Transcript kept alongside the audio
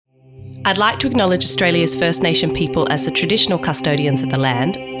I'd like to acknowledge Australia's First Nation people as the traditional custodians of the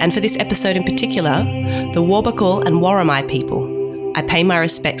land, and for this episode in particular, the Warbakal and Worimi people. I pay my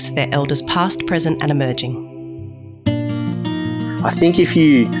respects to their elders past, present and emerging. I think if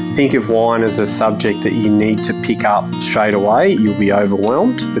you think of wine as a subject that you need to pick up straight away, you'll be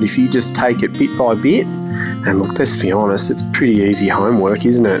overwhelmed. But if you just take it bit by bit, and look, let's be honest, it's pretty easy homework,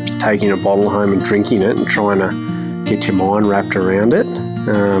 isn't it? Taking a bottle home and drinking it and trying to get your mind wrapped around it.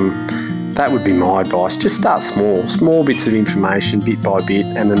 That would be my advice. Just start small bits of information, bit by bit,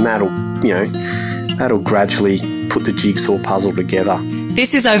 and then that'll gradually put the jigsaw puzzle together.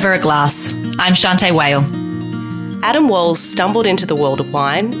 This is Over a Glass. I'm Shantay Whale. Adam Walls stumbled into the world of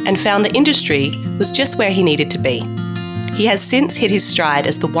wine and found the industry was just where he needed to be. He has since hit his stride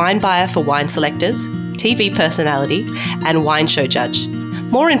as the wine buyer for Wine Selectors, TV personality, and wine show judge.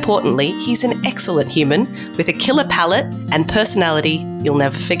 More importantly, he's an excellent human with a killer palate and personality you'll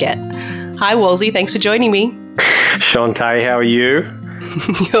never forget. Hi, Wallsy. Thanks for joining me. Shantay, how are you?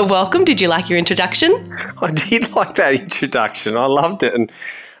 You're welcome. Did you like your introduction? I did like that introduction. I loved it. And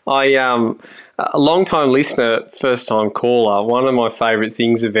a long-time listener, first-time caller, one of my favourite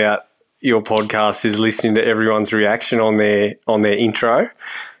things about your podcast is listening to everyone's reaction on their intro.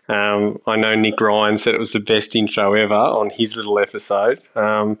 I know Nick Ryan said it was the best intro ever on his little episode.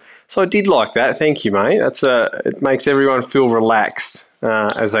 So I did like that. Thank you, mate. It makes everyone feel relaxed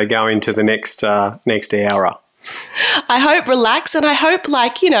as they go into the next hour. I hope relaxed, and I hope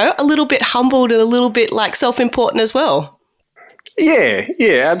a little bit humbled and a little bit self-important as well. Yeah,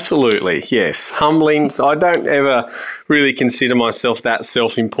 absolutely. Yes. Humbling. So I don't ever really consider myself that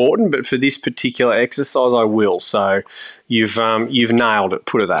self-important, but for this particular exercise, I will. So you've nailed it,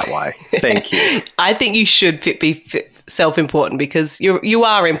 put it that way. Thank you. I think you should be self-important because you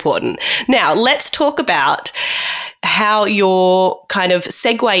are important. Now, let's talk about how your kind of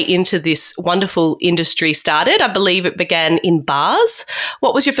segue into this wonderful industry started. I believe it began in bars.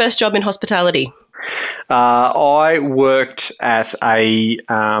 What was your first job in hospitality? I worked at a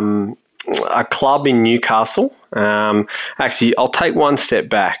club in Newcastle. Actually, I'll take one step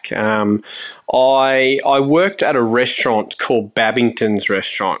back. I worked at a restaurant called Babington's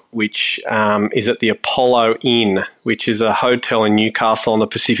Restaurant, which is at the Apollo Inn, which is a hotel in Newcastle on the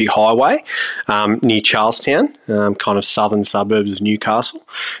Pacific Highway near Charlestown, kind of southern suburbs of Newcastle.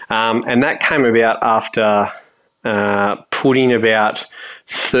 And that came about after putting about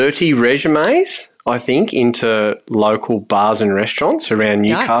 30 resumes, I think, into local bars and restaurants around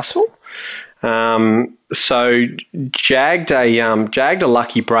Newcastle. So jagged a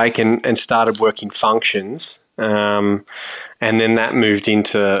lucky break and started working functions, and then that moved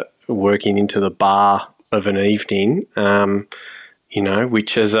into working into the bar of an evening.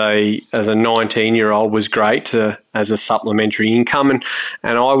 Which as a 19-year-old was great as a supplementary income, and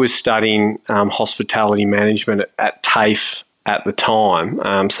I was studying hospitality management at TAFE at the time.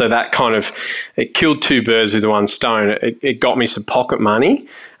 So that it killed two birds with one stone. It got me some pocket money,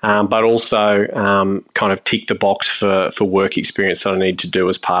 but also kind of ticked the box for work experience that I needed to do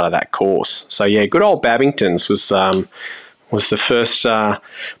as part of that course. So yeah, good old Babington's was the first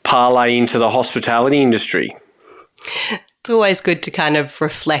parlay into the hospitality industry. It's always good to kind of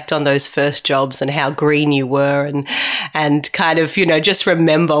reflect on those first jobs and how green you were and kind of, just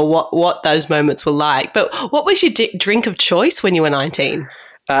remember what those moments were like. But what was your drink of choice when you were 19?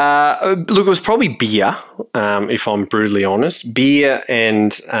 Look, it was probably beer, if I'm brutally honest. Beer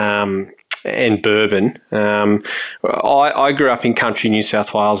and bourbon. I grew up in country New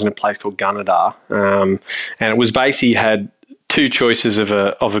South Wales in a place called Gunnedah, and it was basically had two choices of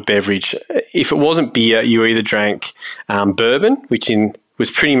a beverage. If it wasn't beer, you either drank bourbon, which was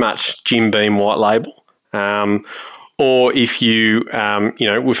pretty much Jim Beam white label, or if you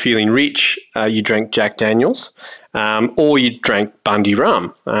were feeling rich, you drank Jack Daniels, or you drank Bundy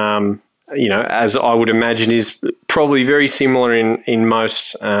rum. As I would imagine is probably very similar in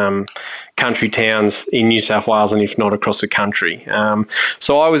most country towns in New South Wales, and if not across the country.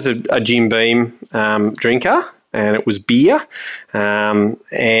 So I was a Jim Beam drinker, and it was beer. And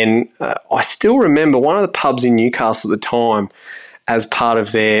I still remember one of the pubs in Newcastle at the time, as part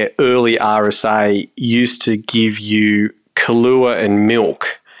of their early RSA, used to give you Kahlua and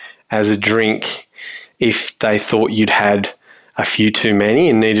milk as a drink if they thought you'd had a few too many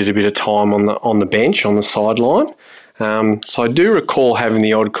and needed a bit of time on the bench, on the sideline. So I do recall having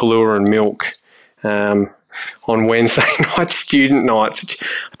the odd Kahlua and milk on Wednesday night student nights.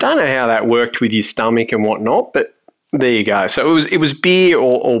 I don't know how that worked with your stomach and whatnot, but there you go. So it was beer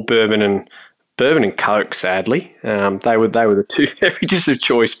or bourbon and Coke. Sadly, they were the two beverages of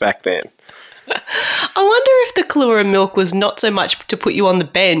choice back then. I wonder if the Kahlua milk was not so much to put you on the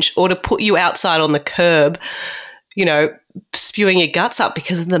bench or to put you outside on the curb, spewing your guts up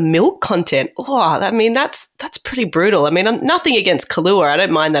because of the milk content. Oh, I mean, that's pretty brutal. I mean, I'm nothing against Kahlua. I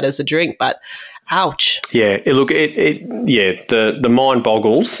don't mind that as a drink, but ouch. Yeah, the mind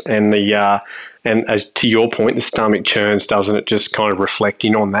boggles, and and as to your point, the stomach churns, doesn't it? Just kind of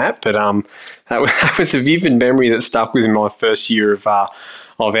reflecting on that, but that was a vivid memory that stuck with me my first year of out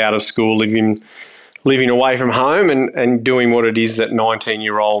of school, living away from home, and doing what it is that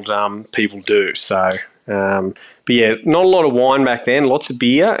 19-year-old people do. So. But yeah, not a lot of wine back then, lots of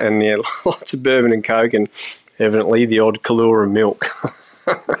beer, and lots of bourbon and Coke, and evidently the odd Kahlua milk.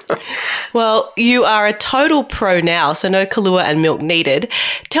 Well, you are a total pro now, so no Kahlua and milk needed.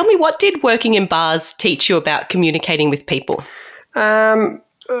 Tell me, what did working in bars teach you about communicating with people?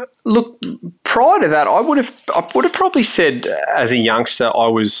 Look, prior to that, I would have probably said as a youngster I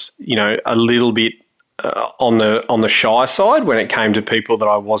was, a little bit on the shy side when it came to people that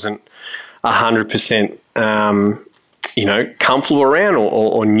I wasn't 100%, comfortable around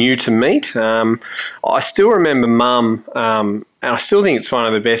or new to meet. I still remember Mum, and I still think it's one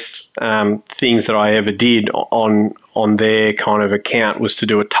of the best things that I ever did on their kind of account was to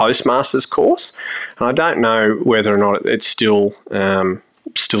do a Toastmasters course. And I don't know whether or not it's still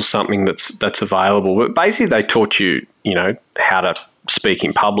something that's available, but basically they taught you, how to speak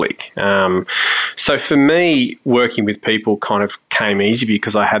in public. So for me, working with people kind of came easy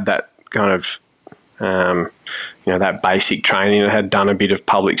because I had that kind of, that basic training. I had done a bit of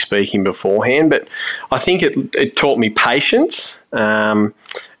public speaking beforehand, but I think it taught me patience, and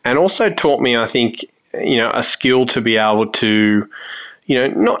also taught me, I think, a skill to be able to,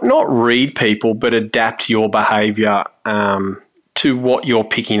 not read people, but adapt your behaviour to what you're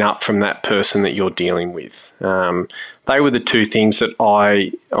picking up from that person that you're dealing with. They were the two things that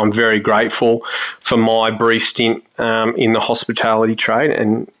I'm very grateful for my brief stint in the hospitality trade,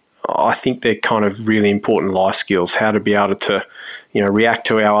 and I think they're kind of really important life skills, how to be able to, react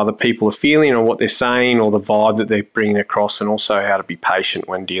to how other people are feeling or what they're saying or the vibe that they're bringing across, and also how to be patient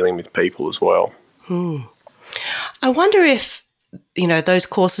when dealing with people as well. I wonder if, those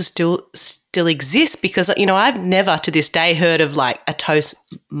courses still exist, because, I've never to this day heard of like a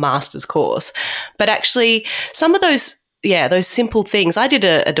Toastmasters course, but actually some of those simple things. I did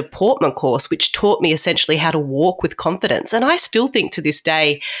a deportment course which taught me essentially how to walk with confidence. And I still think to this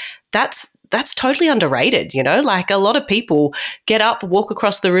day that's totally underrated, like a lot of people get up, walk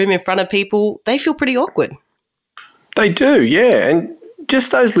across the room in front of people, they feel pretty awkward. They do, yeah. And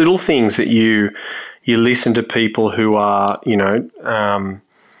just those little things that you listen to people who are,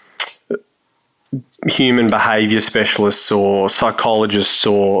 human behaviour specialists or psychologists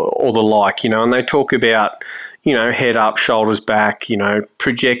or the like, and they talk about, head up, shoulders back,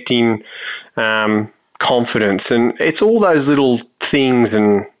 projecting confidence. And it's all those little things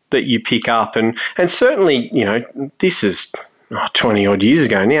that you pick up. And certainly, this is 20 odd years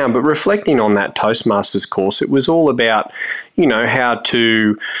ago now, but reflecting on that Toastmasters course, it was all about, how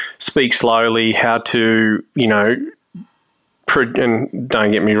to speak slowly, how to, and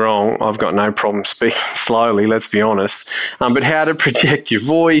don't get me wrong, I've got no problem speaking slowly, let's be honest, but how to project your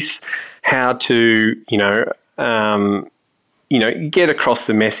voice, how to, get across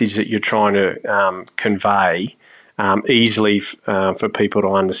the message that you're trying to convey easily for people to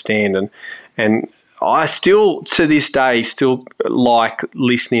understand. And I still, to this day, like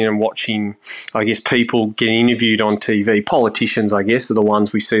listening and watching, I guess, people get interviewed on TV. Politicians, I guess, are the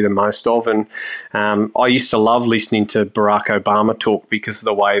ones we see the most of. And I used to love listening to Barack Obama talk because of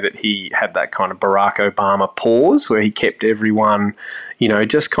the way that he had that kind of Barack Obama pause where he kept everyone,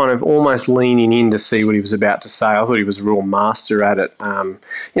 just kind of almost leaning in to see what he was about to say. I thought he was a real master at it.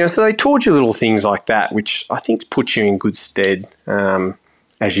 So they taught you little things like that, which I think puts you in good stead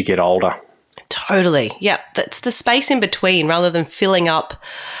as you get older. Totally. Yeah. That's the space in between rather than filling up,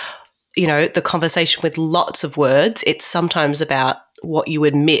 the conversation with lots of words. It's sometimes about what you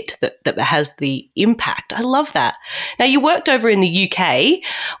admit that has the impact. I love that. Now, you worked over in the UK.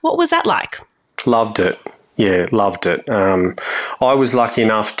 What was that like? Loved it. Yeah, loved it. I was lucky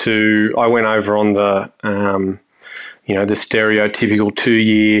enough I went over on the, the stereotypical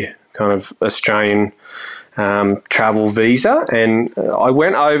 2-year kind of Australian travel visa, and I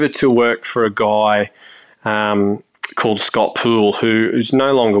went over to work for a guy called Scott Poole, who's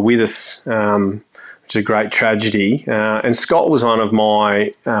no longer with us, which is a great tragedy. And Scott was one of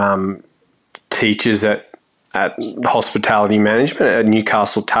my teachers at hospitality management at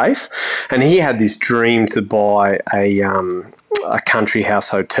Newcastle TAFE, and he had this dream to buy a country house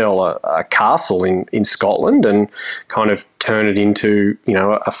hotel, a castle in Scotland, and kind of turn it into,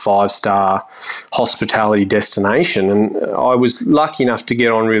 a 5-star hospitality destination. And I was lucky enough to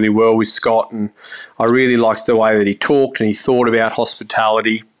get on really well with Scott, and I really liked the way that he talked and he thought about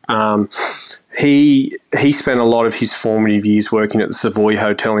hospitality. He spent a lot of his formative years working at the Savoy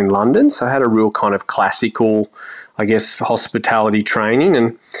Hotel in London, so I had a real kind of classical, I guess, hospitality training.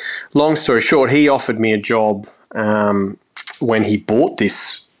 And long story short, he offered me a job when he bought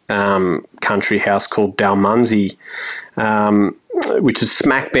this country house called Dalmunsey, which is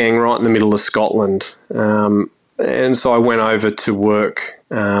smack bang right in the middle of Scotland. And so I went over to work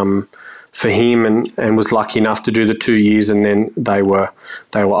for him and was lucky enough to do the 2 years, and then they were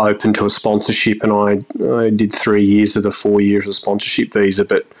open to a sponsorship, and I did 3 years of the 4 years of sponsorship visa,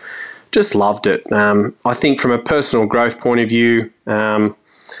 but just loved it. I think from a personal growth point of view,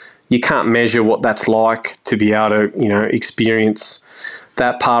 you can't measure what that's like to be able to, experience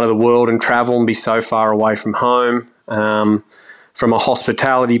that part of the world and travel and be so far away from home. From a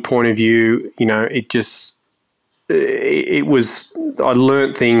hospitality point of view, I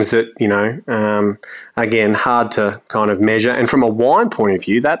learnt things that, again, hard to kind of measure. And from a wine point of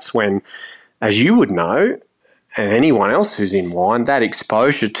view, that's when, as you would know, and anyone else who's in wine, that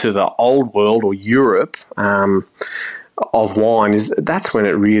exposure to the old world or Europe of wine that's when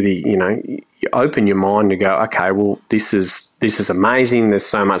it really, you open your mind to go, okay, well, this is amazing. There's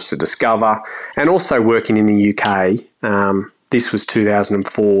so much to discover. And also working in the UK, this was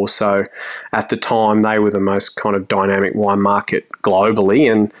 2004, so at the time they were the most kind of dynamic wine market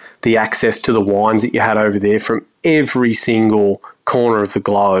globally, and the access to the wines that you had over there from every single corner of the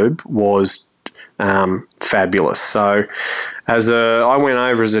globe was fabulous. So I went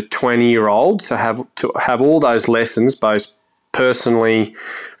over as a 20-year-old, so have all those lessons, both personally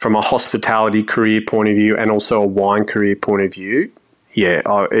from a hospitality career point of view and also a wine career point of view. Yeah,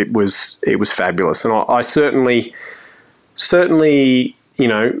 it was fabulous, and I certainly,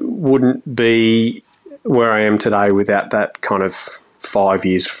 wouldn't be where I am today without that kind of 5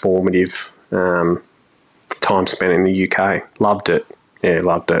 years formative time spent in the UK. Loved it. Yeah,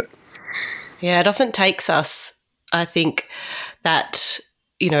 loved it. Yeah, it often takes us, I think, that,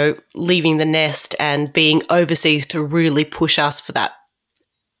 leaving the nest and being overseas to really push us for that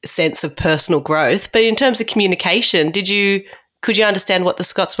sense of personal growth. But in terms of communication, could you understand what the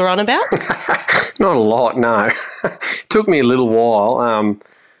Scots were on about? Not a lot, no. Took me a little while.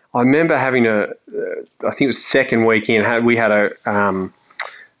 I remember having I think it was second weekend, we had one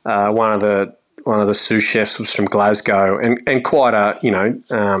of the sous chefs was from Glasgow, and quite a,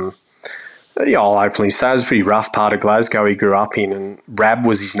 I'll openly say it was a pretty rough part of Glasgow he grew up in, and Rab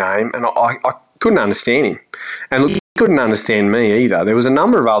was his name, and I couldn't understand him. And look, he couldn't understand me either. There was a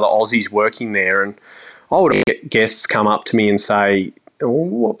number of other Aussies working there, and I would get guests come up to me and say,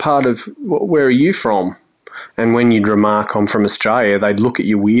 where are you from? And when you'd remark I'm from Australia, they'd look at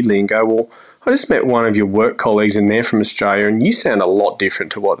you weirdly and go, well, I just met one of your work colleagues and they're from Australia and you sound a lot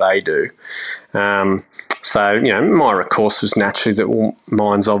different to what they do. So, my recourse was naturally that,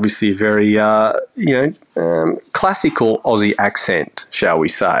 mine's obviously a very, classical Aussie accent, shall we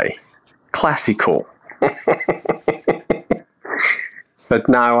say. Classical. But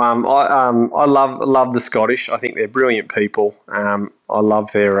no, I love the Scottish. I think they're brilliant people. I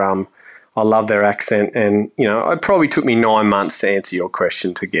love their accent, and it probably took me 9 months to answer your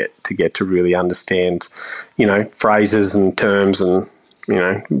question to get to really understand, phrases and terms and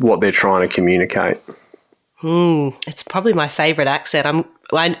what they're trying to communicate. It's probably my favourite accent.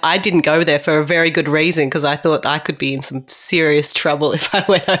 I didn't go there for a very good reason, because I thought I could be in some serious trouble if I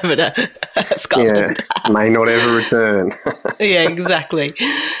went over to Scotland. Yeah, may not ever return. Yeah, exactly.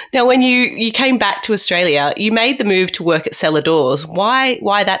 Now, when you came back to Australia, you made the move to work at Selectors. Why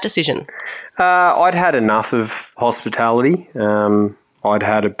that decision? I'd had enough of hospitality. I'd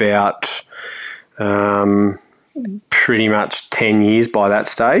had about pretty much 10 years by that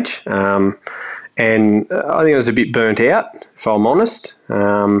stage. And I think I was a bit burnt out, if I'm honest.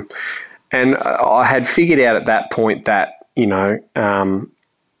 And I had figured out at that point that,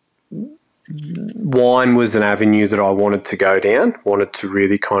 wine was an avenue that I wanted to go down, wanted to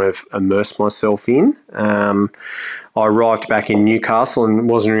really kind of immerse myself in. I arrived back in Newcastle and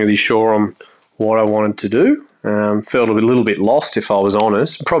wasn't really sure on what I wanted to do. Felt a little bit lost, if I was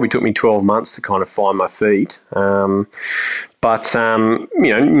honest. It probably took me 12 months to kind of find my feet. But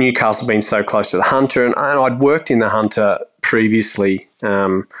Newcastle being so close to the Hunter, and I'd worked in the Hunter previously.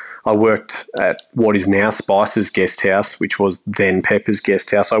 I worked at what is now Spice's Guest House, which was then Pepper's Guest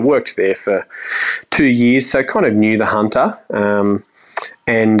House. I worked there for 2 years, so kind of knew the Hunter.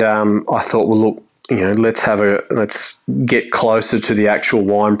 And I thought, well, look, let's get closer to the actual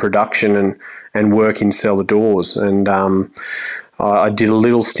wine production and work in cellar doors. And I did a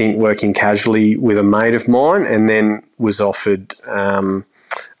little stint working casually with a mate of mine, and then was offered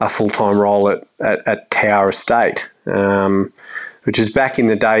a full-time role at Tower Estate, which is back in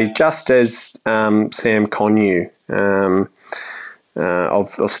the day, just as Sam Connew of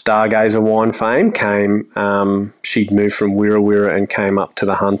Stargazer wine fame came. She'd moved from Wirra Wirra and came up to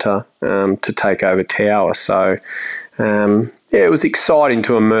the Hunter to take over Tower. So it was exciting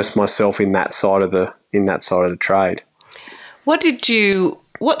to immerse myself in that side of the trade.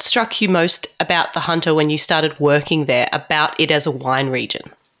 What struck you most about the Hunter when you started working there, about it as a wine region?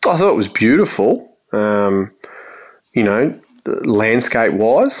 I thought it was beautiful,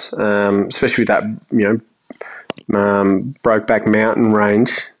 landscape-wise, especially with that, Brokeback Mountain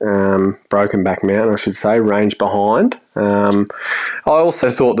range, Brokenback Mountain, I should say, range behind. I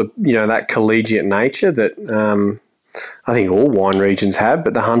also thought that collegiate nature that I think all wine regions have,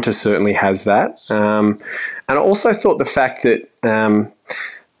 but the Hunter certainly has that. And I also thought the fact that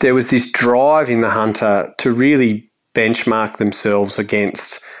there was this drive in the Hunter to really benchmark themselves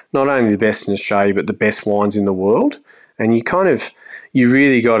against not only the best in Australia, but the best wines in the world. And you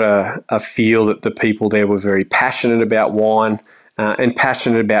really got a feel that the people there were very passionate about wine and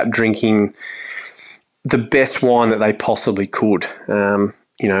passionate about drinking the best wine that they possibly could.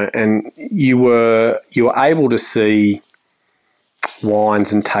 And you were able to see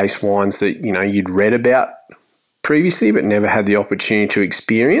wines and taste wines that, you'd read about previously but never had the opportunity to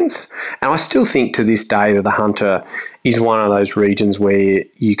experience. And I still think to this day that the Hunter is one of those regions where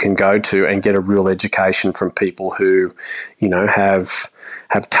you can go to and get a real education from people who, have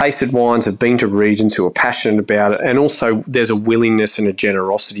tasted wines, have been to regions, who are passionate about it. And also there's a willingness and a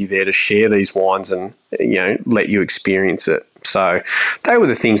generosity there to share these wines and, let you experience it. So they were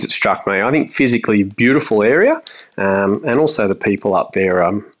the things that struck me. I think physically beautiful area, and also the people up there,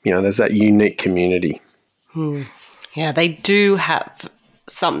 there's that unique community. Yeah, they do have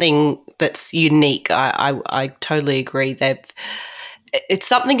something that's unique. I totally agree. It's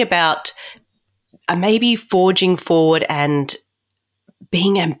something about maybe forging forward and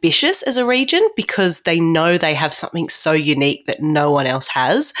being ambitious as a region, because they know they have something so unique that no one else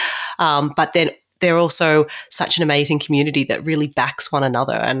has. But then they're also such an amazing community that really backs one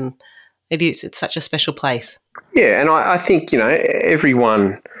another, and it's such a special place. Yeah, and I think,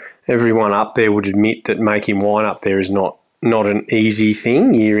 everyone up there would admit that making wine up there is not an easy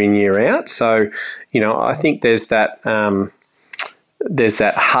thing year in, year out. So, I think there's that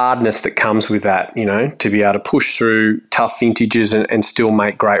hardness that comes with that, to be able to push through tough vintages and still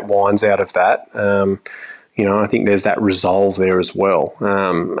make great wines out of that. I think there's that resolve there as well.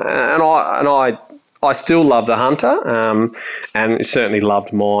 And I still love the Hunter, and certainly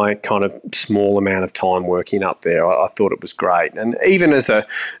loved my kind of small amount of time working up there. I thought it was great. And even as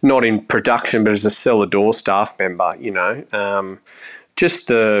not in production, but as a cellar door staff member, just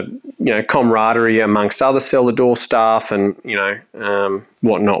the, camaraderie amongst other cellar door staff and,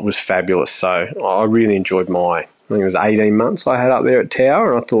 whatnot was fabulous. So I really enjoyed I think it was 18 months I had up there at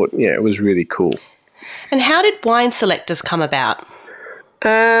Tower, and I thought, it was really cool. And how did Wine Selectors come about?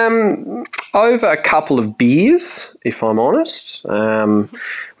 Over a couple of beers, if I'm honest, which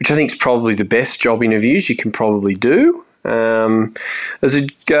I think is probably the best job interviews you can probably do. There's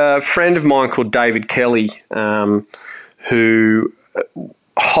a friend of mine called David Kelly who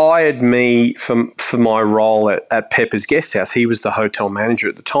hired me for my role at Pepper's Guest House. He was the hotel manager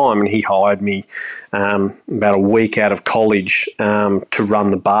at the time, and he hired me about a week out of college to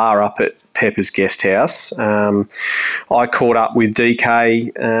run the bar up at Pepper's Guest House. I caught up with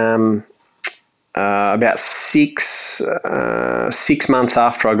DK about six months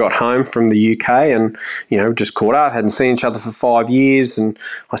after I got home from the UK, and just caught up, hadn't seen each other for 5 years, and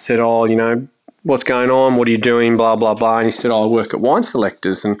I said, what's going on, what are you doing, blah blah blah, and he said, I work at Wine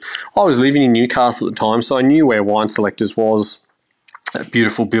Selectors. And I was living in Newcastle at the time, so I knew where Wine Selectors was, that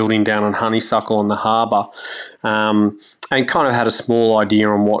beautiful building down on Honeysuckle on the harbour, and kind of had a small idea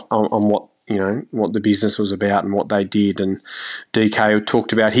on what what the business was about and what they did. And DK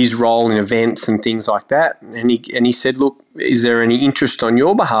talked about his role in events and things like that. And he said, look, is there any interest on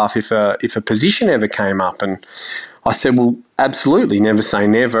your behalf if a position ever came up? And I said, well, absolutely, never say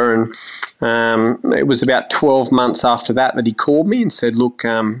never. And it was about 12 months after that he called me and said, look,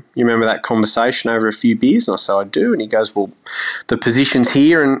 you remember that conversation over a few beers? And I said, I do. And he goes, well, the position's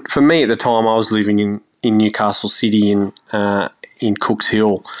here. And for me at the time, I was living in Newcastle City in Cooks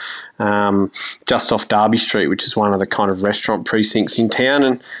Hill, just off Derby Street, which is one of the kind of restaurant precincts in town.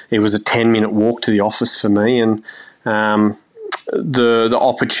 And it was a 10-minute walk to the office for me. And the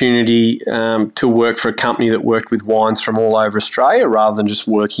opportunity to work for a company that worked with wines from all over Australia rather than just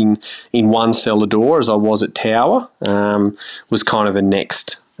working in one cellar door as I was at Tower was kind of the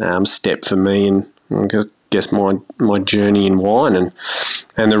next step for me, and I guess my journey in wine,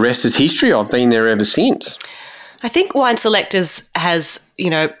 and the rest is history. I've been there ever since. I think Wine Selectors has,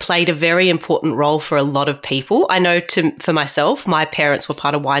 played a very important role for a lot of people. I know for myself, my parents were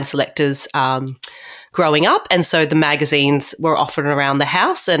part of Wine Selectors growing up, and so the magazines were often around the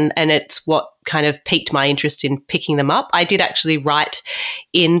house, and it's what kind of piqued my interest in picking them up. I did actually write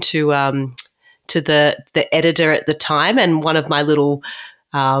into to the editor at the time, and one of my little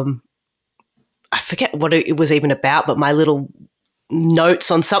I forget what it was even about, but my little notes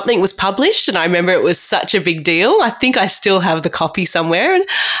on something was published, and I remember it was such a big deal. I think I still have the copy somewhere,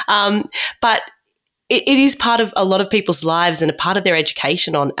 but it is part of a lot of people's lives and a part of their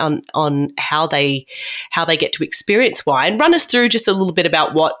education on how they get to experience wine. Run us through just a little bit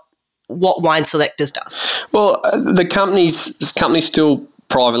about what Wine Selectors does. Well, the company's still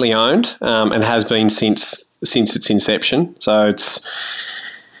privately owned and has been since its inception. So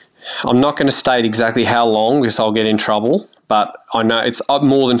I'm not going to state exactly how long because I'll get in trouble, but I know it's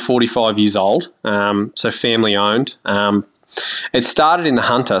more than 45 years old, so family owned. It started in the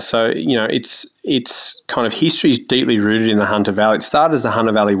Hunter, so its kind of history is deeply rooted in the Hunter Valley. It started as the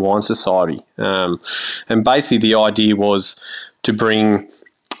Hunter Valley Wine Society, and basically the idea was to bring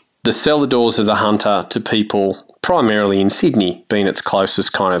the cellar doors of the Hunter to people primarily in Sydney, being its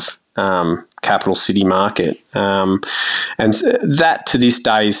closest kind of capital city market, and that to this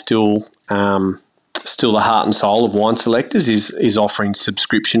day is still the heart and soul of Wine Selectors is offering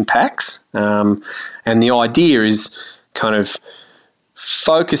subscription packs, and the idea is kind of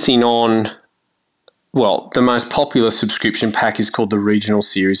focusing on, well, the most popular subscription pack is called the Regional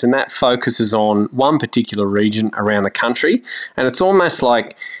Series, and that focuses on one particular region around the country, and it's almost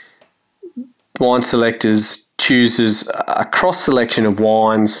like Wine Selectors chooses a cross-selection of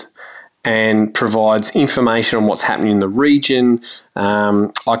wines and provides information on what's happening in the region,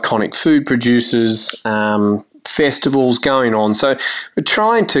 iconic food producers, festivals going on. So we're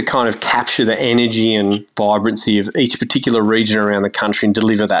trying to kind of capture the energy and vibrancy of each particular region around the country and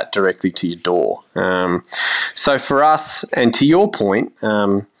deliver that directly to your door. So for us, and to your point,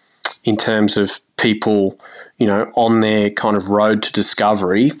 in terms of people, on their kind of road to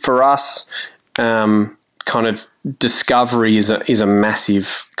discovery, for us, kind of discovery is a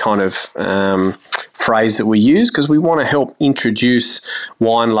massive kind of phrase that we use because we want to help introduce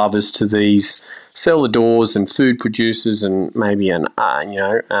wine lovers to these cellar doors and food producers and maybe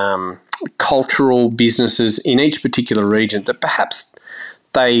cultural businesses in each particular region that perhaps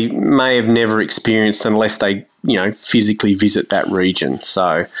they may have never experienced unless they physically visit that region.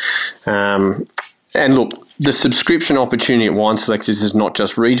 So and look, the subscription opportunity at Wine Selectors is not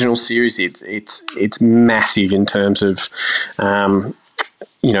just regional series. It's massive in terms of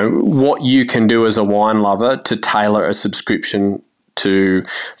what you can do as a wine lover to tailor a subscription to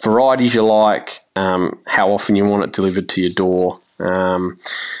varieties you like, how often you want it delivered to your door,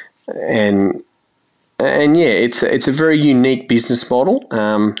 and yeah, it's a very unique business model.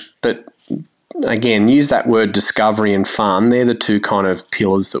 But again, use that word discovery and fun. They're the two kind of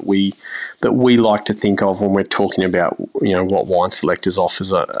pillars that we like to think of when we're talking about what Wine Selectors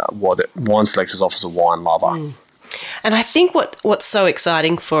offers a wine lover. And I think what's so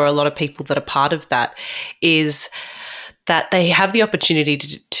exciting for a lot of people that are part of that is that they have the opportunity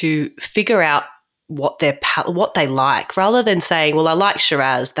to figure out what they like, rather than saying, well, I like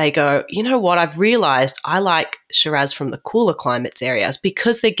Shiraz. They go, you know what, I've realised I like Shiraz from the cooler climates areas,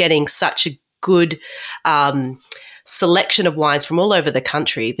 because they're getting such a good selection of wines from all over the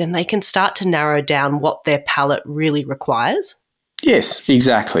country. Then they can start to narrow down what their palate really requires. Yes,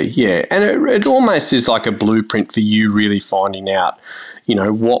 exactly. Yeah. And it almost is like a blueprint for you really finding out,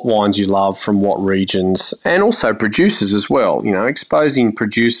 what wines you love from what regions, and also producers as well, exposing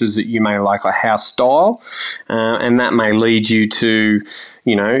producers that you may like a house style, and that may lead you to,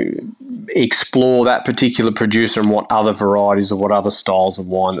 explore that particular producer and what other varieties or what other styles of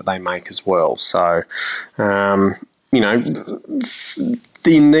wine that they make as well. So,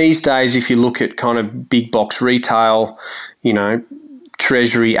 in these days, if you look at kind of big box retail,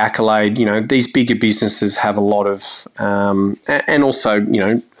 Treasury, Accolade, these bigger businesses have a lot of, and also,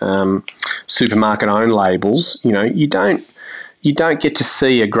 supermarket owned labels. You don't get to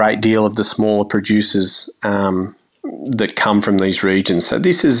see a great deal of the smaller producers that come from these regions. So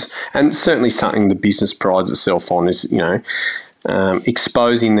this is, and certainly something the business prides itself on, is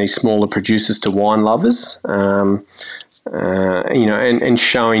exposing these smaller producers to wine lovers, and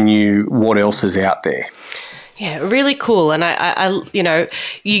showing you what else is out there. Yeah, really cool. And I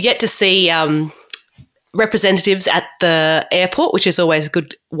you get to see representatives at the airport, which is always a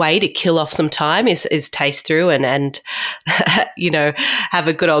good way to kill off some time, is taste through and have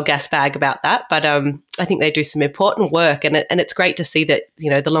a good old gas bag about that. But I think they do some important work, and it's great to see that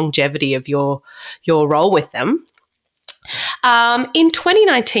the longevity of your role with them. In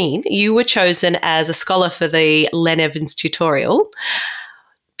 2019, you were chosen as a scholar for the Len Evans tutorial.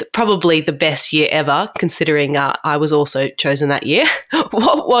 Probably the best year ever, considering I was also chosen that year.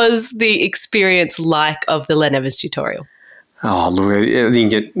 What was the experience like of the Len Evans tutorial? Oh, look, I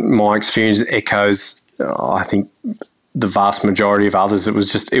think my experience echoes, I think, the vast majority of others.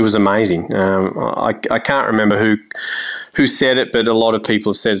 It was amazing. I can't remember who said it, but a lot of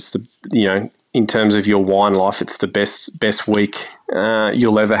people have said it's in terms of your wine life, it's the best week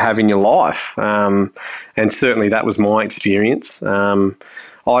you'll ever have in your life. And certainly that was my experience.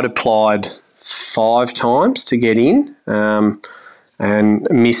 I'd applied 5 times to get in and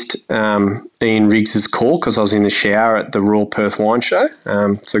missed Ian Riggs's call because I was in the shower at the Royal Perth Wine Show.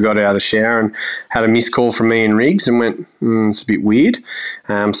 So I got out of the shower and had a missed call from Ian Riggs and went, it's a bit weird.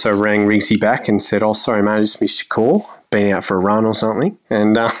 So I rang Riggsy back and said, oh, sorry, mate, I just missed your call. Been out for a run or something.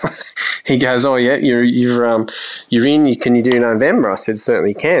 And he goes, oh, yeah, you're in. Can you do November? I said,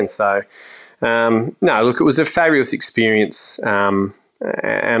 certainly can. So, no, look, it was a fabulous experience. And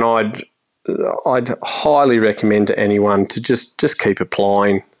I'd highly recommend to anyone to just keep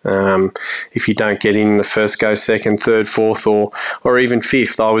applying. If you don't get in the first go, second, third, fourth, or even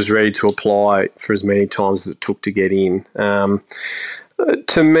fifth, I was ready to apply for as many times as it took to get in.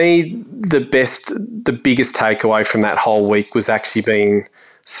 To me, the biggest takeaway from that whole week was actually being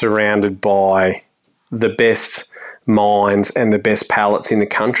surrounded by the best minds and the best palates in the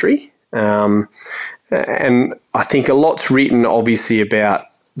country. And I think a lot's written, obviously, about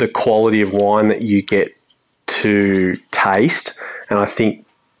the quality of wine that you get to taste. And I think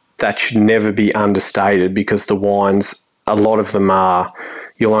that should never be understated because the wines, a lot of them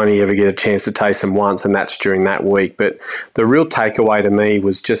you'll only ever get a chance to taste them once, and that's during that week. But the real takeaway to me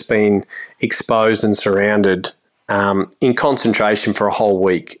was just being exposed and surrounded in concentration for a whole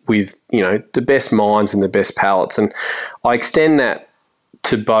week with, the best minds and the best palates. And I extend that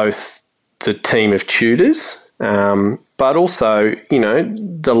to both the team of tutors, but also,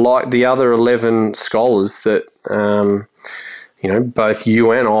 the other 11 scholars that, both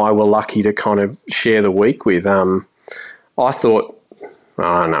you and I were lucky to kind of share the week with. I thought,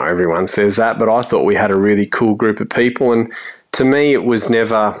 I don't know, everyone says that, but I thought we had a really cool group of people. And to me, there was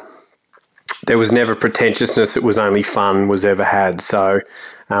never pretentiousness. It was only fun was ever had. So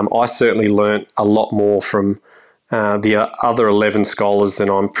I certainly learnt a lot more from the other 11 scholars than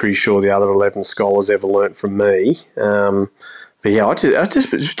I'm pretty sure the other 11 scholars ever learnt from me. But yeah, it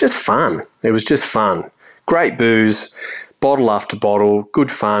was just fun. It was just fun. Great booze, bottle after bottle,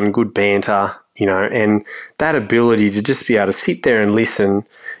 good fun, good banter, and that ability to just be able to sit there and listen,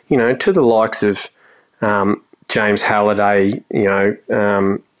 to the likes of James Halliday,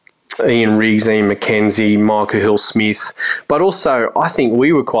 Ian Riggs, Ian McKenzie, Michael Hill-Smith. But also, I think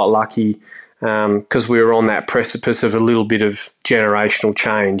we were quite lucky because we were on that precipice of a little bit of generational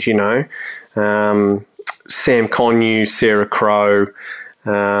change, Sam Connew, Sarah Crowe,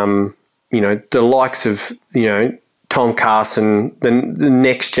 the likes of, Tom Carson, the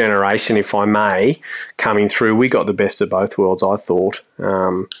next generation, if I may, coming through. We got the best of both worlds, I thought.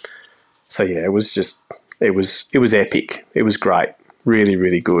 So yeah, it was epic. It was great. Really,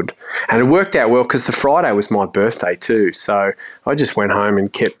 really good. And it worked out well because the Friday was my birthday too. So I just went home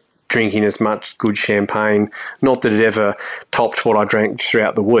and kept drinking as much good champagne. Not that it ever topped what I drank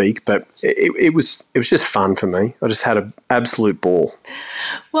throughout the week, but it was just fun for me. I just had an absolute ball.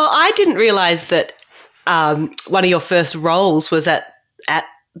 Well, I didn't realise that one of your first roles was at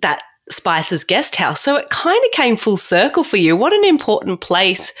that Spice's guest house. So it kind of came full circle for you. What an important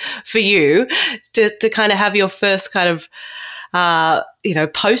place for you to kind of have your first kind of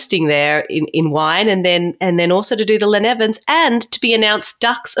posting there in wine, and then also to do the Len Evans and to be announced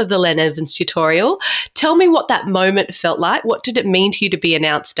Ducks of the Len Evans tutorial. Tell me what that moment felt like. What did it mean to you to be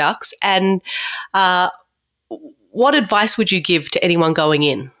announced Ducks, and what advice would you give to anyone going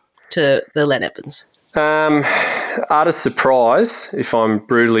in to the Len Evans? Art of surprise, if I'm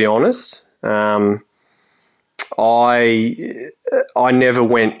brutally honest. I never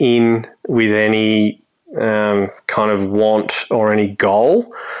went in with any kind of want or any goal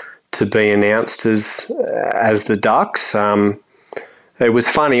to be announced as the Ducks. It was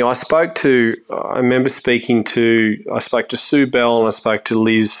funny. I spoke to Sue Bell and I spoke to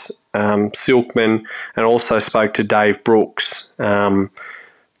Liz Silkman and also spoke to Dave Brooks.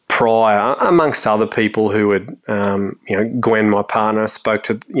 prior, amongst other people who had, Gwen, my partner, spoke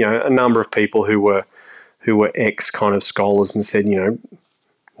to, a number of people who were ex kind of scholars and said,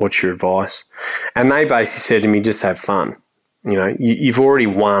 what's your advice? And they basically said to me, just have fun. You've already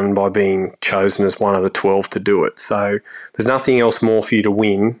won by being chosen as one of the 12 to do it. So there's nothing else more for you to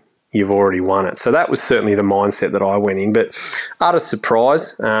win. You've already won it. So that was certainly the mindset that I went in. But utter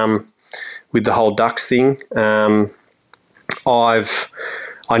surprise with the whole ducks thing.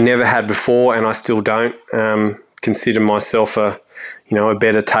 I never had before, and I still don't consider myself a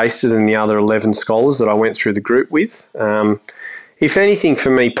better taster than the other 11 scholars that I went through the group with. If anything, for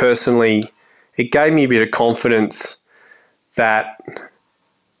me personally, it gave me a bit of confidence that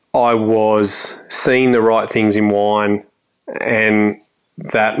I was seeing the right things in wine, and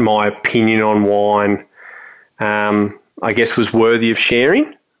that my opinion on wine, I guess, was worthy of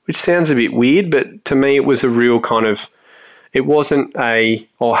sharing, which sounds a bit weird, but to me it was a real kind of, it wasn't a,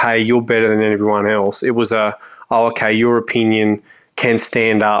 oh, hey, you're better than everyone else. It was a, oh, okay, your opinion can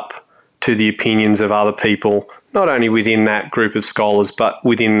stand up to the opinions of other people, not only within that group of scholars, but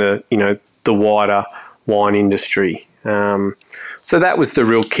within the wider wine industry. So that was the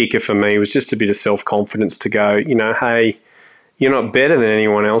real kicker for me, was just a bit of self-confidence to go, hey, you're not better than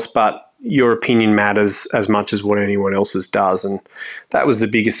anyone else, but your opinion matters as much as what anyone else's does. And that was the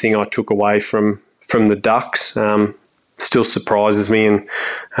biggest thing I took away from the ducks. Still surprises me, and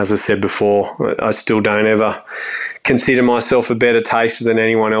as I said before, I still don't ever consider myself a better taster than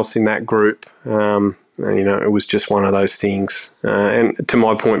anyone else in that group. It was just one of those things. And to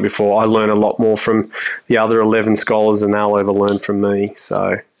my point before, I learn a lot more from the other 11 scholars than they'll ever learn from me.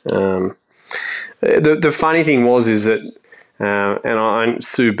 So the funny thing is that, and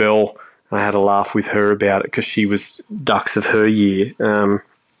Sue Bell, I had a laugh with her about it because she was ducks of her year.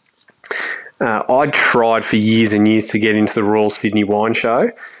 I tried for years and years to get into the Royal Sydney Wine Show,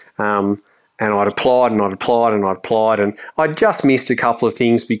 and I'd applied and I just missed a couple of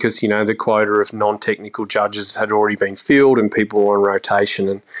things because, the quota of non-technical judges had already been filled and people were on rotation.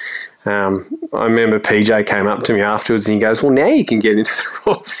 And I remember PJ came up to me afterwards and he goes, well, now you can get into the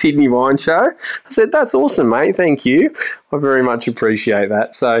Royal Sydney Wine Show. I said, that's awesome, mate. Thank you. I very much appreciate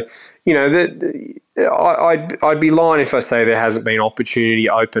that. So, I'd be lying if I say there hasn't been opportunity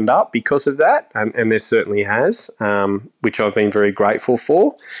opened up because of that, and there certainly has, which I've been very grateful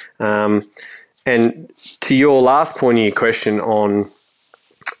for. And to your last point of your question on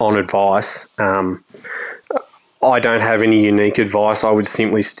advice, I don't have any unique advice. I would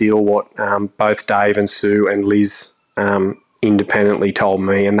simply steal what both Dave and Sue and Liz independently told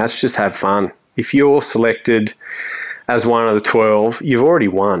me, and that's just have fun. If you're selected as one of the 12, you've already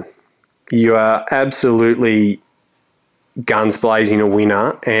won. You are absolutely guns blazing a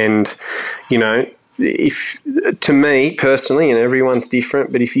winner. And, if, to me personally, and everyone's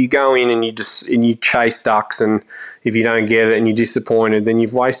different, but if you go in and you chase ducks, and if you don't get it and you're disappointed, then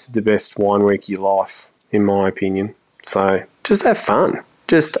you've wasted the best wine week of your life, in my opinion. So just have fun.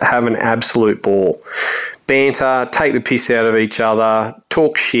 Just have an absolute ball. Banter, take the piss out of each other,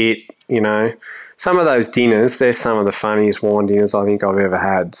 talk shit, Some of those dinners, they're some of the funniest wine dinners I think I've ever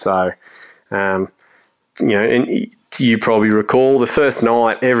had. So, and you probably recall the first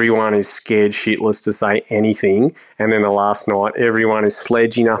night, everyone is scared shitless to say anything. And then the last night, everyone is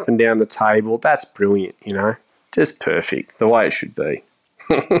sledging up and down the table. That's brilliant, just perfect, the way it should be.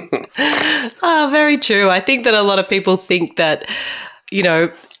 Very true. I think that a lot of people think that,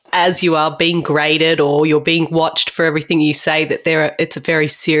 as you are being graded or you're being watched for everything you say, that it's a very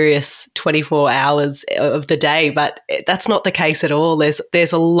serious 24 hours of the day, but that's not the case at all.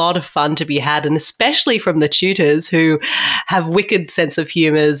 There's a lot of fun to be had, and especially from the tutors who have wicked sense of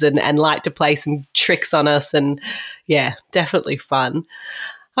humours and like to play some tricks on us, and yeah, definitely fun.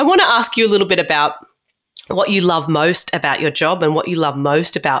 I want to ask you a little bit about what you love most about your job and what you love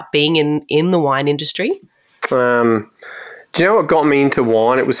most about being in the wine industry. Do you know what got me into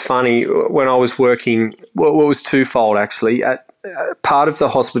wine? It was funny when I was working. Well, it was twofold actually. Part of the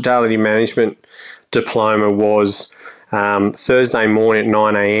hospitality management diploma was Thursday morning at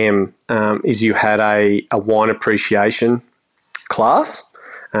 9 a.m. Is you had a wine appreciation class.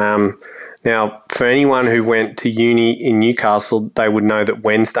 Now, for anyone who went to uni in Newcastle, they would know that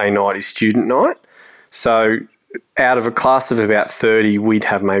Wednesday night is student night. So out of a class of about 30, we'd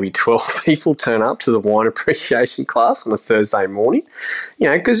have maybe 12 people turn up to the wine appreciation class on a Thursday morning.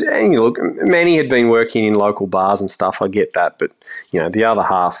 Because, look, many had been working in local bars and stuff, I get that. But, the other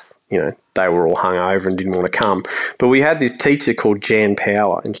half, they were all hungover and didn't want to come. But we had this teacher called Jan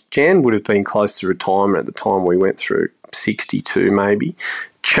Power, and Jan would have been close to retirement at the time we went through, 62 maybe.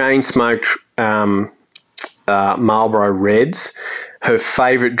 Chain smoked Marlborough Reds. Her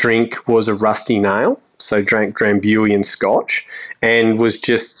favourite drink was a rusty nail, so drank Drambuie Scotch, and was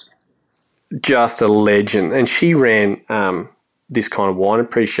just a legend. And she ran this kind of wine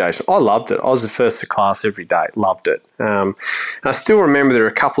appreciation. I loved it. I was the first to class every day. Loved it. And I still remember there were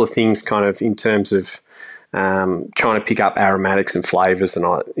a couple of things kind of in terms of trying to pick up aromatics and flavours, and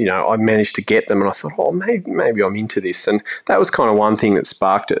I managed to get them, and I thought, oh, maybe I'm into this, and that was kind of one thing that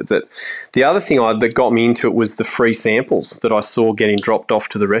sparked it. That the other thing that got me into it was the free samples that I saw getting dropped off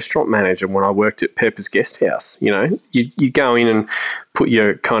to the restaurant manager when I worked at Pepper's Guest House. You go in and put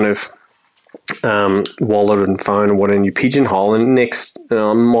your kind of wallet and phone and whatever in your pigeonhole, and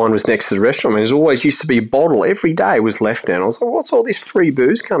mine was next to the restaurant. There's always used to be a bottle every day was left there. And I was like, what's all this free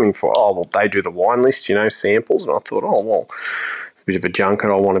booze coming for? Oh, well, they do the wine list, samples. And I thought, oh, well, it's a bit of a junket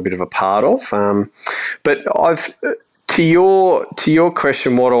I want a bit of a part of. But to your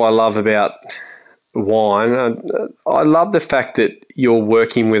question, what do I love about wine? I love the fact that you're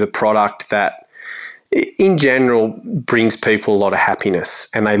working with a product that in general brings people a lot of happiness,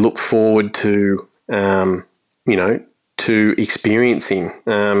 and they look forward to, to experiencing.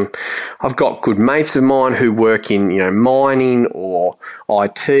 I've got good mates of mine who work in, mining or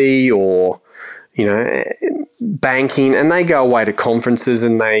IT or, banking, and they go away to conferences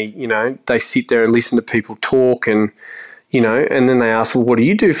and they sit there and listen to people talk and then they ask, well, what do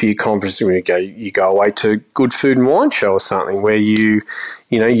you do for your conference? And you go away to Good Food and Wine Show or something where you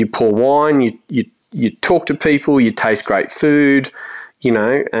pour wine, you talk to people, you taste great food,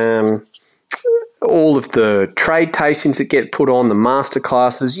 all of the trade tastings that get put on, the master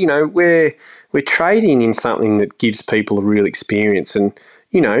classes, we're trading in something that gives people a real experience, and,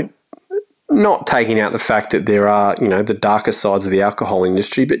 not taking out the fact that there are, the darker sides of the alcohol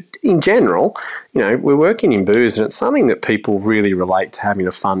industry, but in general, we're working in booze, and it's something that people really relate to having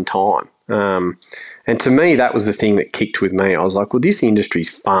a fun time. And to me, that was the thing that kicked with me. I was like, well, this industry's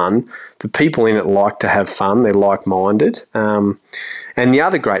fun. The people in it like to have fun. They're like-minded. And the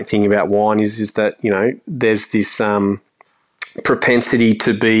other great thing about wine is that, there's this propensity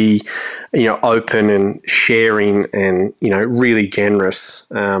to be, open and sharing and, really generous,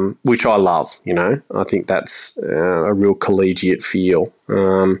 which I love, I think that's a real collegiate feel.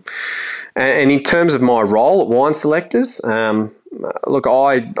 And in terms of my role at Wine Selectors, look,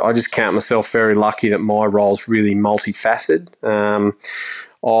 I just count myself very lucky that my role's really multifaceted.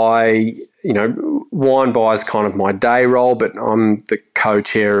 Wine buy is kind of my day role, but I'm the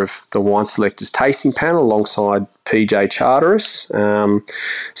co-chair of the Wine Selectors Tasting Panel alongside PJ Charteris.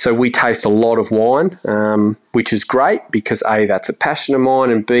 So we taste a lot of wine, which is great because A, that's a passion of mine,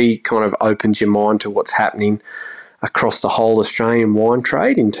 and B, kind of opens your mind to what's happening across the whole Australian wine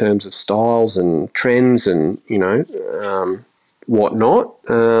trade in terms of styles and trends and, whatnot.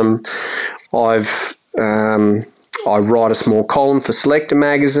 I write a small column for Selector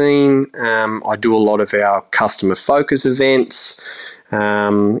magazine. I do a lot of our customer focus events,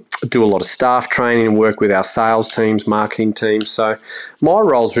 do a lot of staff training and work with our sales teams, marketing teams. So my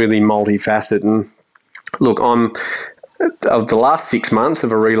role's really multifaceted. And look, I'm of the last 6 months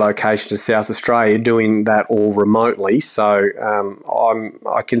of a relocation to South Australia, doing that all remotely. So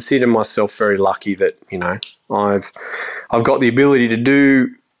I consider myself very lucky that I've got the ability to do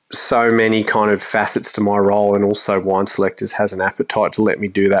so many kind of facets to my role, and also Wine Selectors has an appetite to let me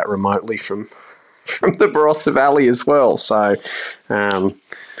do that remotely from the Barossa Valley as well. So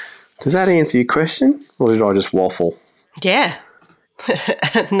does that answer your question, or did I just waffle? Yeah.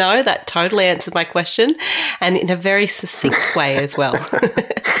 No, that totally answered my question, and in a very succinct way as well.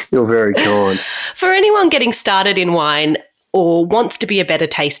 You're very kind. For anyone getting started in wine or wants to be a better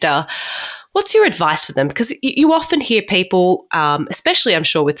taster, what's your advice for them? Because you often hear people, especially I'm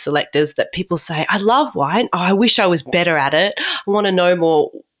sure with selectors, that people say, I love wine. Oh, I wish I was better at it. I want to know more.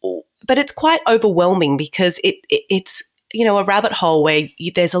 But it's quite overwhelming because it's a rabbit hole where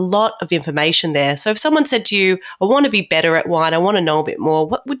there's a lot of information there. So if someone said to you, I want to be better at wine, I want to know a bit more,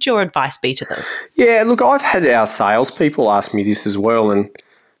 what would your advice be to them? Yeah, look, I've had our salespeople ask me this as well, and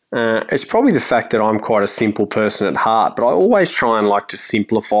it's probably the fact that I'm quite a simple person at heart, but I always try and like to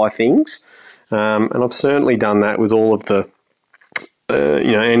simplify things. And I've certainly done that with all of the,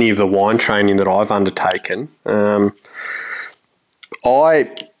 any of the wine training that I've undertaken.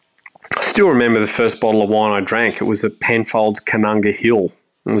 I still remember the first bottle of wine I drank. It was a Penfolds Canunga Hill.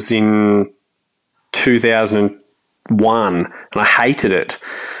 It was in 2001, and I hated it.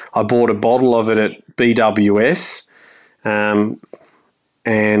 I bought a bottle of it at BWS,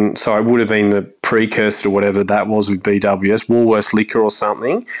 and so it would have been the precursor to whatever that was with BWS, Woolworths Liquor or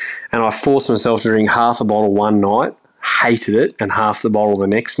something, and I forced myself to drink half a bottle one night, hated it, and half the bottle the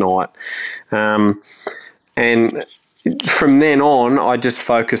next night. And And from then on, I just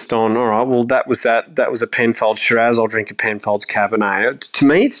focused on, all right, well, that was a Penfolds Shiraz. I'll drink a Penfolds Cabernet. To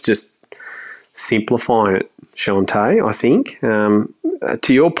me, it's just simplifying it, Shantae, I think.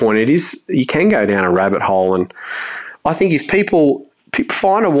 To your point, it is, you can go down a rabbit hole. And I think if people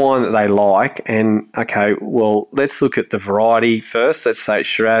find a wine that they like and, okay, well, let's look at the variety first. Let's say it's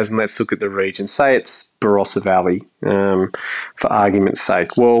Shiraz and let's look at the region. Say it's Barossa Valley, for argument's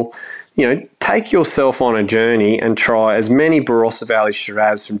sake. Well, take yourself on a journey and try as many Barossa Valley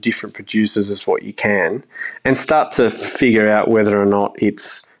Shiraz from different producers as what you can and start to figure out whether or not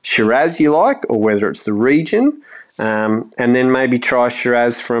it's Shiraz you like or whether it's the region. And then maybe try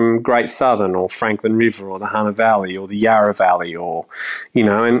Shiraz from Great Southern or Franklin River or the Hunter Valley or the Yarra Valley or,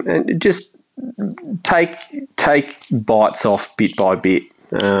 and just take bites off bit by bit.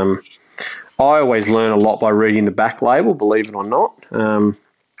 I always learn a lot by reading the back label, believe it or not.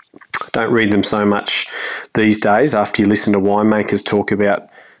 Don't read them so much these days after you listen to winemakers talk about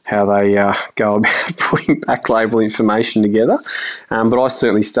how they go about putting back label information together. But I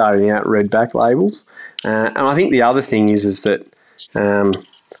certainly started out read back labels. And I think the other thing is that I've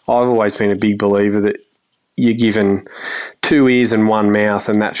always been a big believer that you're given 2 ears and 1 mouth,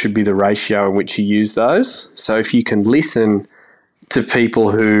 and that should be the ratio in which you use those. So if you can listen to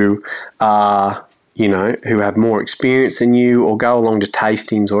people who are, who have more experience than you, or go along to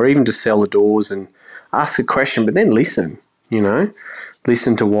tastings or even to cellar doors and ask a question, but then listen,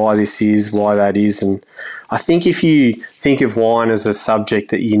 listen to why this is, why that is. And I think if you think of wine as a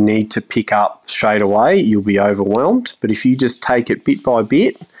subject that you need to pick up straight away, you'll be overwhelmed. But if you just take it bit by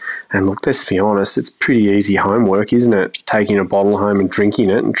bit, and look, let's be honest, it's pretty easy homework, isn't it? Taking a bottle home and drinking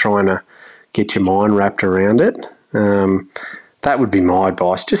it and trying to get your mind wrapped around it. That would be my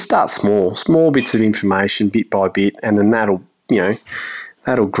advice. Just start small bits of information, bit by bit, and then that'll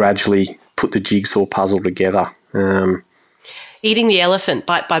gradually put the jigsaw puzzle together. Eating the elephant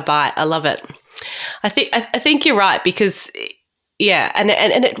bite by bite. I love it. I think you're right because, yeah, and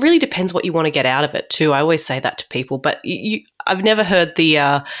it really depends what you want to get out of it too. I always say that to people, but I've never heard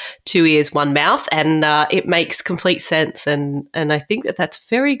the 2 ears, 1 mouth, and it makes complete sense. And I think that's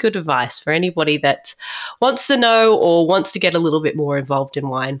very good advice for anybody that wants to know or wants to get a little bit more involved in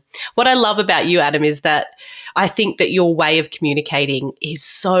wine. What I love about you, Adam, is that I think that your way of communicating is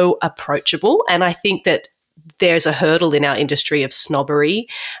so approachable, and I think that there's a hurdle in our industry of snobbery,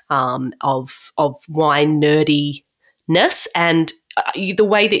 of wine nerdiness, and the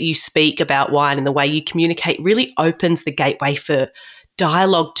way that you speak about wine and the way you communicate really opens the gateway for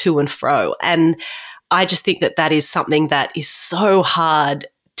dialogue to and fro. And I just think that is something that is so hard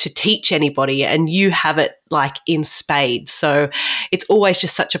to teach anybody, and you have it like in spades. So it's always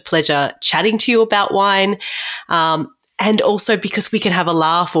just such a pleasure chatting to you about wine. And also because we can have a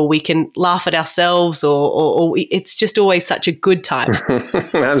laugh, or we can laugh at ourselves, or it's just always such a good time.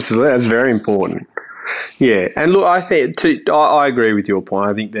 Absolutely. That's very important. Yeah. And look, I think I agree with your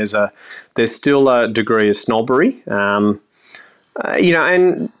point. I think there's still a degree of snobbery, and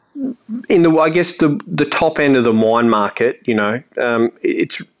in the top end of the wine market,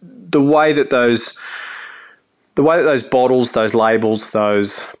 it's the way that those bottles, those labels,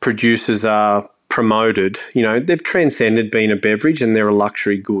 those producers are promoted, they've transcended being a beverage and they're a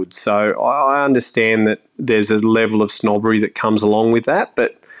luxury good. So I understand that there's a level of snobbery that comes along with that.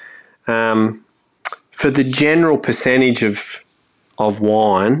 But for the general percentage of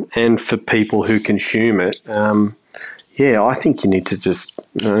wine and for people who consume it, I think you need to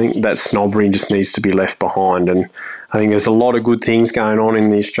I think that snobbery just needs to be left behind. And I think there's a lot of good things going on in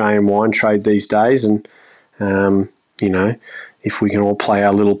the Australian wine trade these days. And if we can all play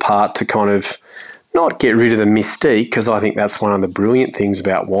our little part to kind of not get rid of the mystique, because I think that's one of the brilliant things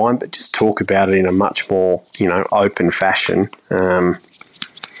about wine, but just talk about it in a much more, open fashion. I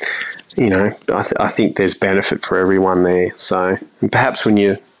think there's benefit for everyone there. So and perhaps when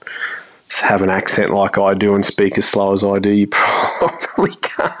you have an accent like I do and speak as slow as I do, you probably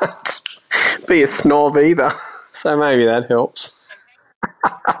can't be a snob either. So maybe that helps.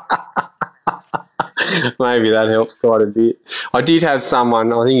 Maybe that helps quite a bit. I did have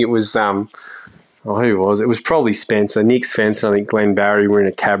someone, I think it was, who was it? It was probably Spencer, Nick Spencer, I think Glenn Barry were in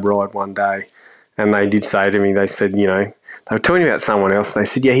a cab ride one day, and they did say to me, they said, they were talking about someone else, and they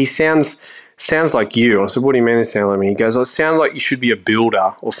said, yeah, he sounds like you. I said, what do you mean it sounds like me? He goes, it sounds like you should be a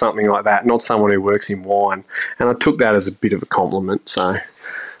builder or something like that, not someone who works in wine. And I took that as a bit of a compliment, so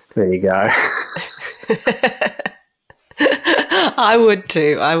there you go. I would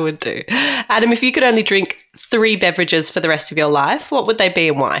too. Adam, if you could only drink 3 beverages for the rest of your life, what would they be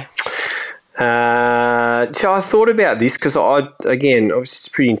and why? So I thought about this because obviously it's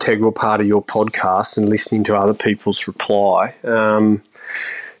a pretty integral part of your podcast and listening to other people's reply.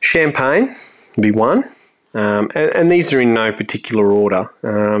 Champagne would be one, and these are in no particular order.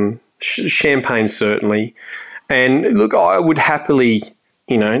 Champagne certainly, and look, I would happily,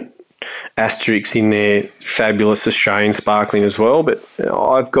 asterisks in there, fabulous Australian sparkling as well. But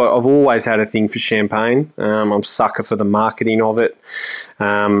I've always had a thing for champagne. I'm a sucker for the marketing of it.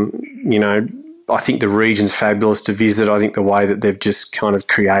 I think the region's fabulous to visit. I think the way that they've just kind of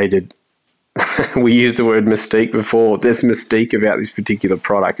created, we used the word mystique before. There's mystique about this particular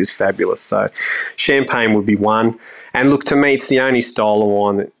product is fabulous. So champagne would be one. And look, to me, it's the only style of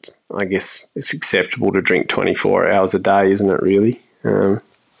wine that I guess it's acceptable to drink 24 hours a day, isn't it, really?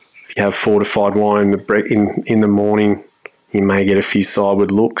 If you have fortified wine in the morning, you may get a few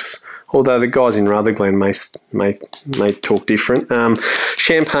sideward looks. Although the guys in Rutherglen may talk different.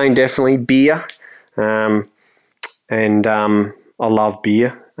 Champagne, definitely. Beer. And I love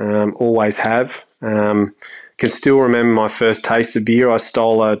beer. Always have. Can still remember my first taste of beer. I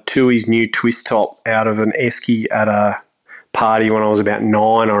stole a Tui's new twist top out of an esky at a party when I was about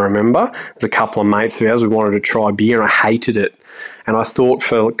 9, I remember. There's a couple of mates of ours, we wanted to try beer and I hated it. And I thought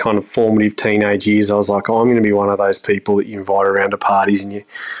for kind of formative teenage years, I was like, I'm going to be one of those people that you invite around to parties and you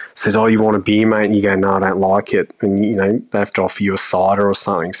says, oh, you want a beer, mate? And you go, no, I don't like it. And, they have to offer you a cider or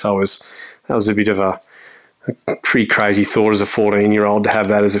something. So that was a bit of a pretty crazy thought as a 14-year-old to have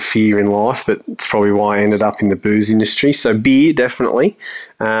that as a fear in life, but it's probably why I ended up in the booze industry. So beer, definitely.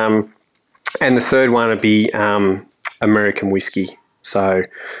 And the third one would be American whiskey. So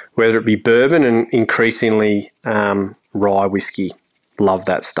whether it be bourbon and increasingly rye whiskey, love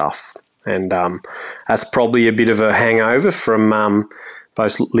that stuff. And that's probably a bit of a hangover from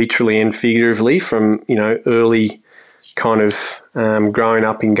both literally and figuratively from, early kind of growing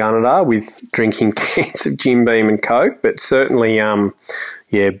up in Gunnedah with drinking cans of Jim Beam and Coke. But certainly,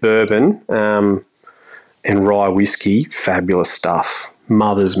 bourbon and rye whiskey, fabulous stuff.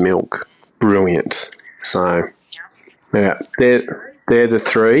 Mother's milk, brilliant. So, yeah, they're the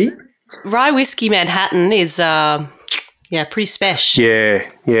three. Rye whiskey Manhattan is, pretty special.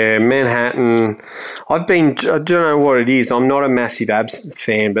 Yeah, Manhattan. I don't know what it is. I'm not a massive absinthe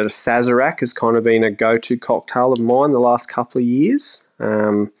fan, but a Sazerac has kind of been a go-to cocktail of mine the last couple of years.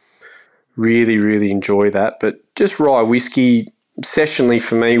 Really, really enjoy that. But just rye whiskey, sessionally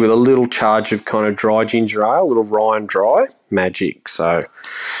for me, with a little charge of kind of dry ginger ale, a little rye and dry, magic. So,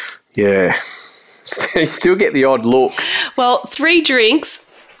 yeah. You still get the odd look. Well, 3 drinks.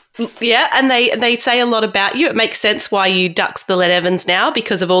 Yeah, and they say a lot about you. It makes sense why you ducks the Len Evans now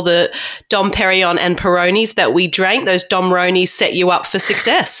because of all the Dom Perignon and Peronis that we drank. Those Domronis set you up for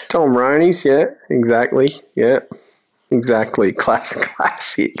success. Domronis, yeah, exactly. Yeah, exactly.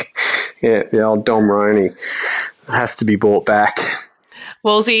 Classic. Yeah, the old Domroni. It has to be brought back.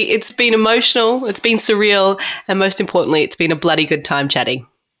 Wolsey, it's been emotional, it's been surreal, and most importantly, it's been a bloody good time chatting.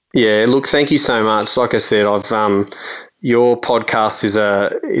 Yeah, look, thank you so much. Like I said, your podcast is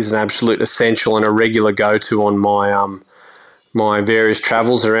an absolute essential and a regular go-to on my various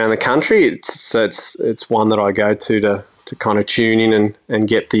travels around the country. It's one that I go to kind of tune in and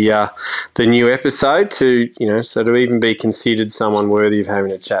get the new episode so to even be considered someone worthy of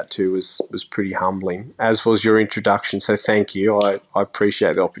having a chat to was pretty humbling, as was your introduction. So thank you. I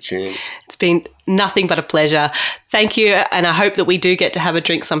appreciate the opportunity. It's been nothing but a pleasure. Thank you, and I hope that we do get to have a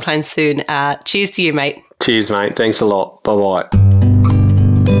drink sometime soon. Cheers to you, mate. Cheers, mate. Thanks a lot. Bye-bye.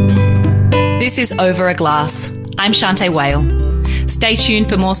 This is Over a Glass. I'm Shante Whale. Stay tuned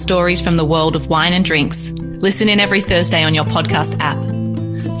for more stories from the world of wine and drinks. Listen in every Thursday on your podcast app.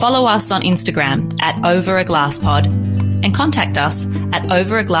 Follow us on Instagram at overaglasspod and contact us at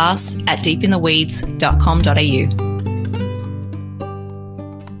overaglass@deepintheweeds.com.au.